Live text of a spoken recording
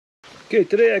Okay,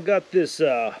 today I got this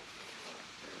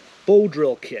bow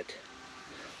drill kit.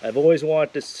 I've always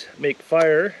wanted to make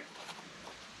fire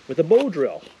with a bow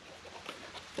drill.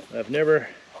 I've never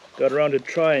got around to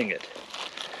trying it.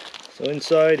 So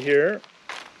inside here,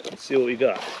 let's see what we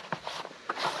got.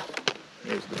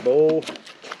 There's the bow.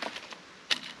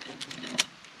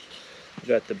 We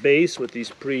got the base with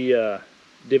these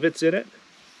divots in it.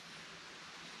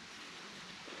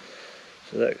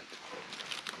 So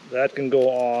that can go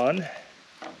on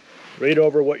right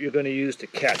over what you're going to use to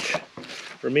catch.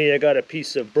 For me, I got a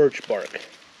piece of birch bark.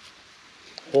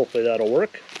 Hopefully that'll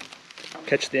work.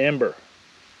 Catch the ember.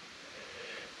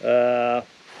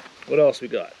 What else we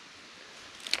got?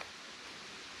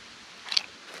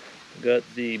 We got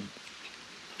the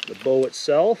bow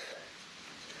itself.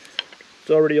 It's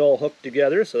already all hooked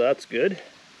together, so that's good.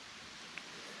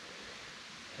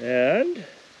 And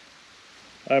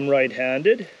I'm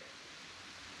right-handed,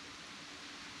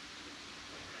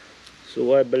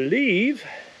 so I believe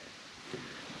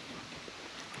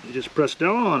you just press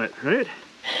down on it, right?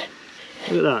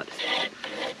 Look at that.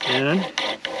 And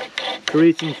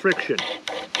create some friction.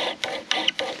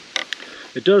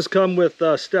 It does come with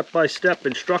step-by-step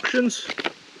instructions.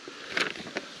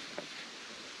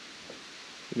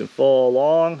 You can follow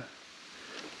along.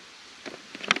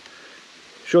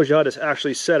 Shows you how to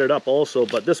actually set it up also,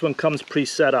 but this one comes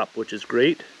pre-set up, which is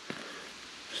great.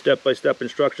 Step-by-step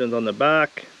instructions on the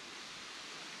back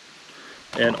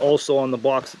and also on the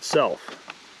box itself.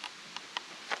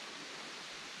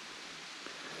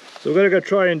 So what I'm going to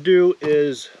try and do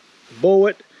is bow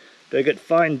it, to get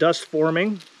fine dust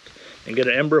forming and get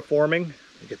an ember forming,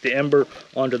 get the ember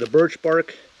onto the birch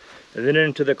bark and then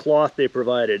into the cloth they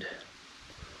provided,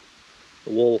 the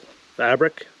wool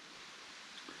fabric.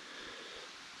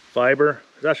 Fiber,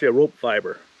 it's actually a rope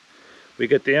fiber. We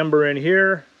get the ember in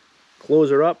here, close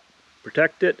her up,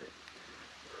 protect it,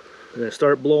 and then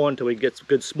start blowing until we get some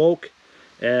good smoke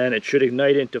and it should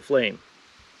ignite into flame.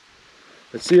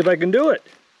 Let's see if I can do it.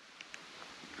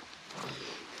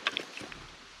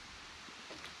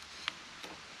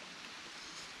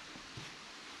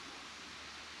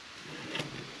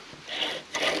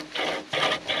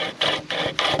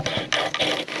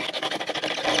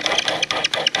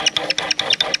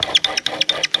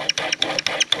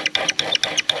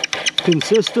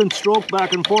 Consistent stroke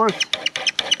back and forth.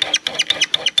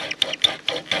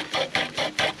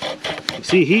 You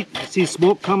see heat, you see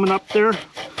smoke coming up there.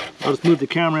 I'll just move the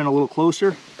camera in a little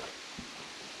closer.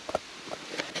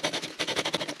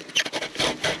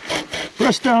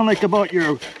 Press down like about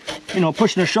you're,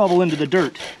 pushing a shovel into the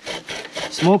dirt.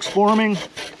 Smoke's forming.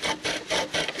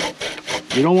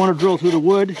 You don't want to drill through the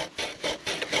wood.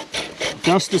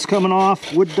 Dust is coming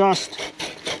off, wood dust.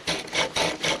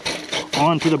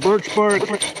 Onto the birch bark.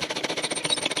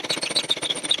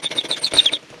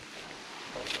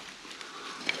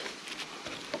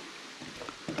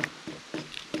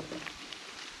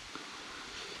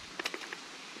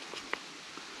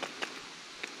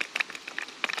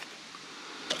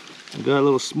 We got a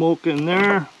little smoke in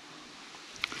there.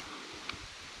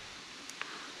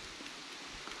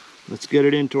 Let's get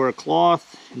it into our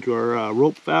cloth, into our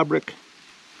rope fabric.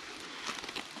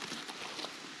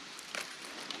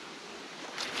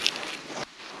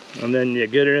 And then you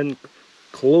get it in,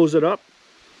 close it up,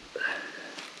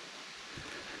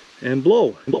 and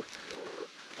blow.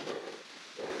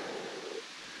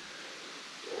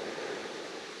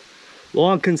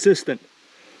 Long, consistent.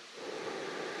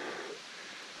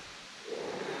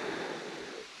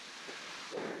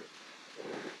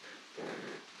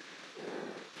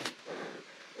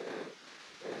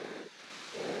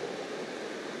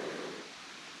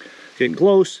 Getting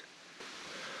close.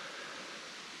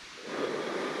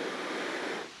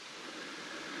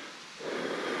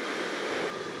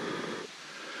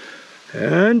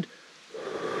 And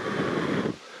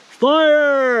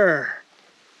fire!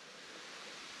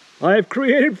 I've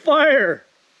created fire!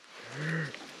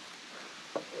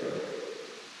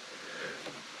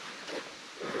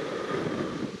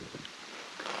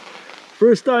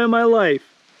 First time in my life.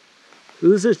 So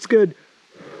this is good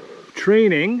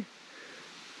training.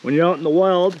 When you're out in the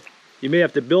wild, you may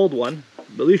have to build one,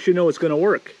 but at least you know it's going to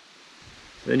work.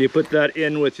 Then you put that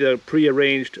in with the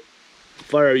pre-arranged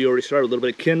fire you already started, a little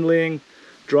bit of kindling,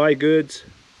 dry goods,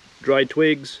 dry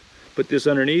twigs, put this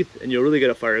underneath and you'll really get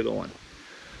a fire going.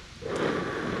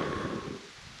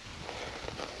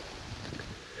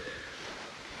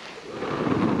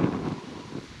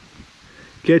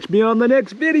 Catch me on the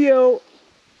next video.